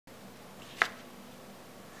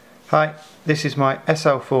Hi, this is my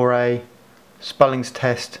SL4A spellings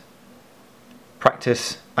test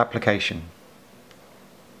practice application.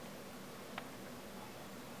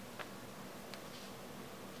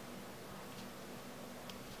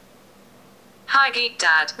 Hi Geek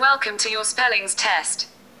Dad, welcome to your spellings test.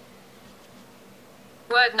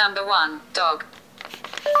 Word number 1, dog.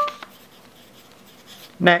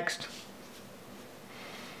 Next.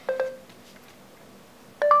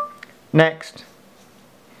 Next.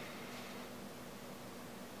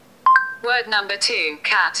 Word number 2,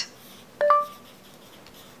 cat.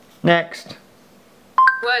 Next.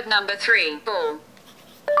 Word number 3, ball.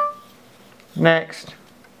 Next.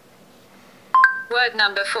 Word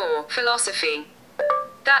number 4, philosophy.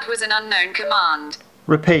 That was an unknown command.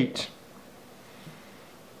 Repeat.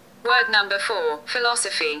 Word number 4,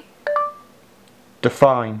 philosophy.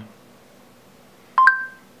 Define.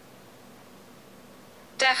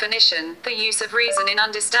 Definition: the use of reason in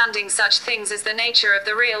understanding such things as the nature of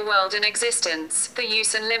the real world and existence, the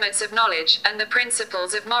use and limits of knowledge, and the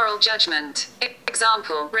principles of moral judgment.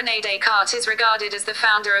 Example: René Descartes is regarded as the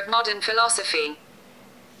founder of modern philosophy.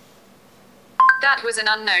 That was an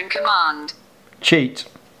unknown command. Cheat.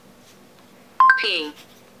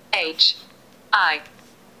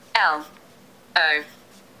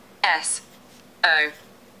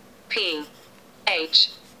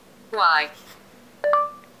 P-H-I-L-O-S-O-P-H-Y.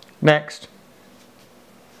 Next.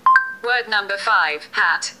 Word number 5,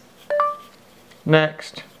 hat.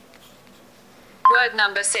 Next. Word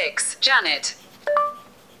number 6, Janet.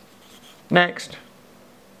 Next.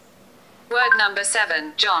 Word number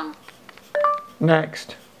 7, John.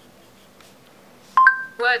 Next.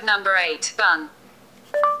 Word number 8, bun.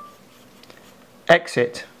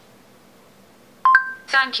 Exit.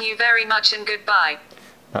 Thank you very much and goodbye.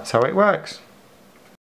 That's how it works.